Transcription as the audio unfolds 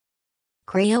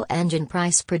Creo Engine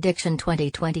Price Prediction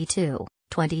 2022,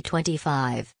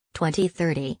 2025,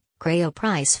 2030, Creo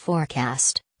Price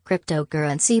Forecast,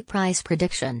 Cryptocurrency Price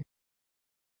Prediction.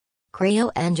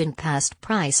 Creo Engine Past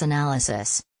Price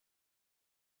Analysis.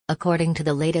 According to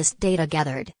the latest data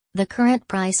gathered, the current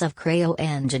price of Creo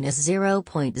Engine is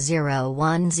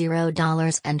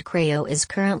 $0.010 and Creo is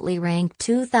currently ranked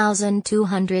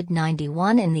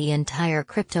 2,291 in the entire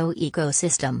crypto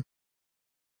ecosystem.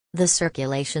 The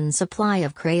circulation supply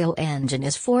of Creo Engine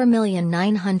is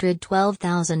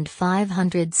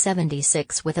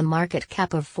 4,912,576 with a market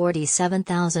cap of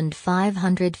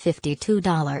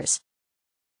 $47,552.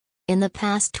 In the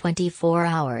past 24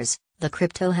 hours, the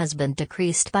crypto has been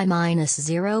decreased by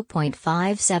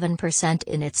 -0.57%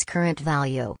 in its current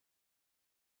value.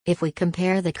 If we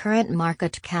compare the current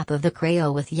market cap of the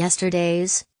Creo with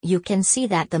yesterday's, you can see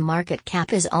that the market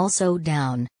cap is also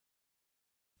down.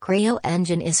 Creo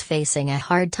Engine is facing a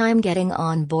hard time getting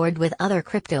on board with other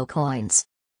crypto coins.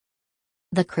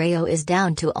 The Creo is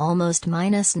down to almost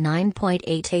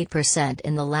 -9.88%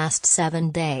 in the last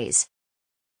 7 days.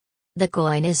 The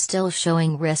coin is still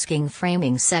showing risking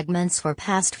framing segments for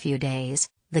past few days.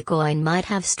 The coin might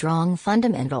have strong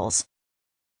fundamentals,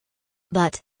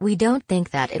 but we don't think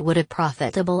that it would a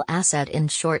profitable asset in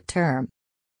short term.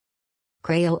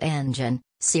 Creo Engine,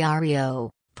 Creo.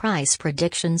 Price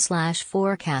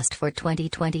prediction/forecast for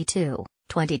 2022,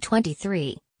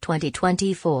 2023,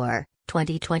 2024,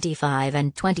 2025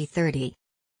 and 2030.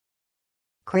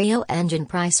 Creo Engine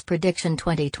Price Prediction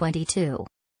 2022.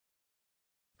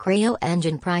 Creo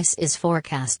Engine price is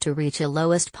forecast to reach a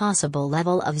lowest possible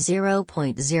level of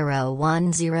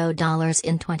 $0.010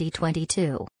 in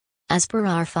 2022. As per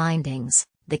our findings,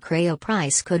 the Creo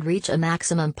price could reach a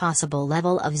maximum possible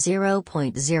level of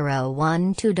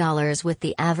 $0.012 with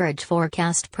the average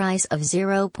forecast price of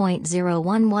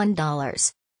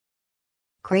 $0.011.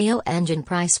 Creo Engine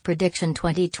Price Prediction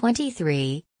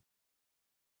 2023.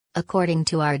 According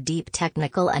to our deep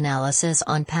technical analysis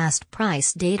on past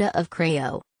price data of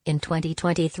Creo, in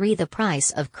 2023 the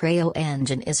price of Creo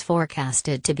Engine is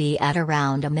forecasted to be at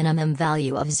around a minimum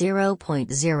value of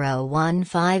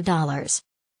 $0.015.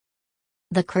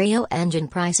 The Creo Engine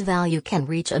price value can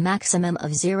reach a maximum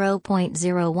of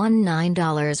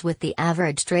 $0.019 with the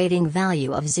average trading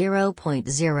value of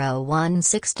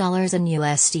 $0.016 in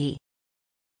USD.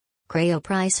 Creo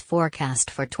price forecast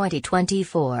for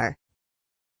 2024.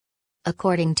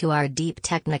 According to our deep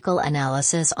technical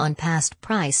analysis on past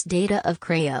price data of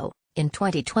Creo, in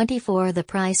 2024 the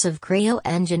price of Creo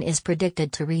Engine is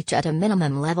predicted to reach at a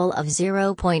minimum level of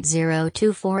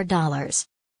 $0.024.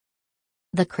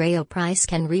 The Creo price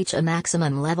can reach a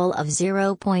maximum level of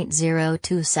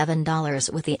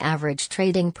 $0.027 with the average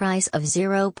trading price of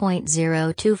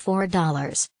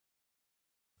 $0.024.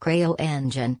 Creo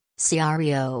Engine,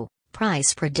 Creo,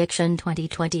 Price Prediction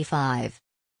 2025.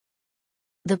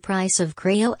 The price of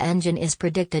Creo Engine is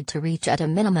predicted to reach at a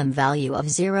minimum value of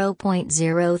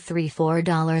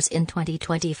 $0.034 in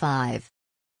 2025.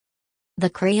 The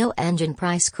Creo Engine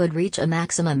price could reach a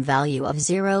maximum value of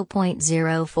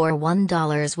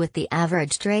 $0.041 with the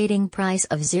average trading price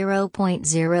of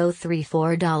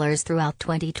 $0.034 throughout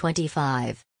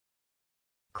 2025.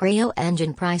 Creo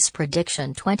Engine Price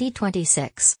Prediction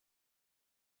 2026.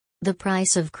 The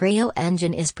price of Creo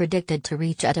Engine is predicted to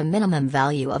reach at a minimum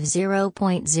value of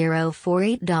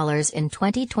 $0.048 in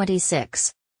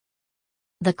 2026.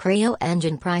 The Creo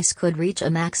Engine price could reach a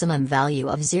maximum value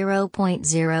of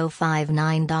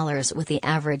 $0.059 with the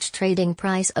average trading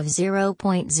price of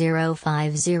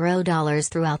 $0.050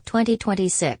 throughout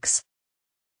 2026.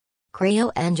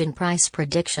 Creo Engine Price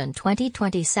Prediction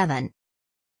 2027.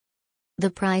 The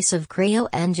price of Creo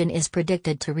Engine is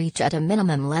predicted to reach at a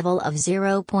minimum level of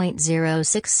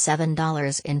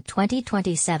 $0.067 in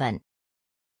 2027.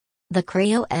 The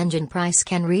Creo Engine price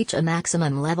can reach a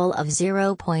maximum level of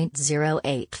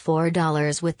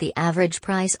 $0.084 with the average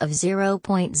price of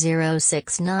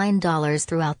 $0.069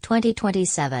 throughout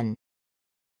 2027.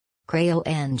 Creo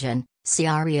Engine,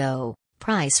 Creo,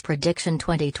 Price Prediction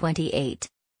 2028.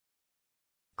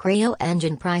 Creo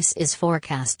Engine price is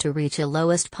forecast to reach a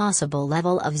lowest possible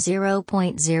level of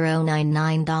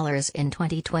 $0.099 in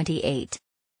 2028.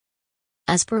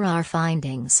 As per our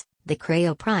findings, the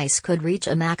Creo price could reach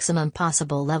a maximum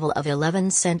possible level of 11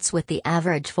 cents with the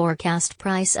average forecast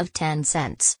price of 10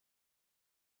 cents.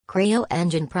 Creo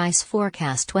Engine Price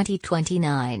Forecast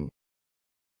 2029.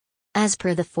 As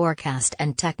per the forecast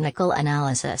and technical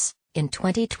analysis, in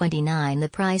 2029 the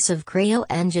price of Creo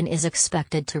Engine is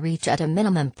expected to reach at a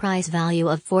minimum price value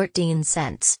of 14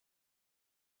 cents.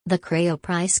 The Creo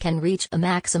price can reach a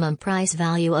maximum price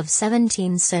value of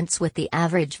 17 cents with the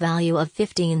average value of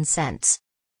 15 cents.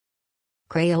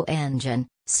 Creo Engine,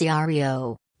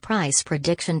 Creo, Price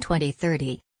Prediction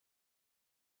 2030.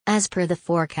 As per the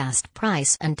forecast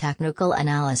price and technical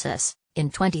analysis,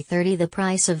 in 2030 the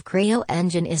price of Creo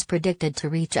Engine is predicted to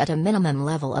reach at a minimum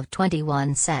level of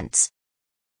 21 cents.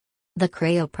 The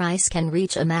Creo price can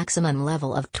reach a maximum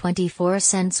level of 24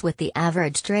 cents with the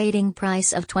average trading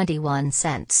price of 21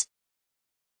 cents.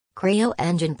 Creo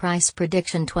Engine Price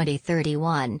Prediction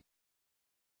 2031.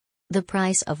 The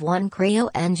price of one Creo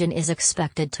Engine is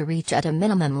expected to reach at a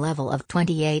minimum level of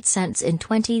 28 cents in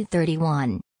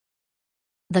 2031.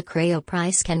 The Creo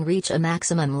price can reach a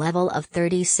maximum level of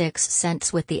 36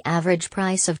 cents with the average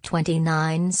price of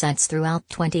 29 cents throughout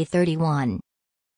 2031.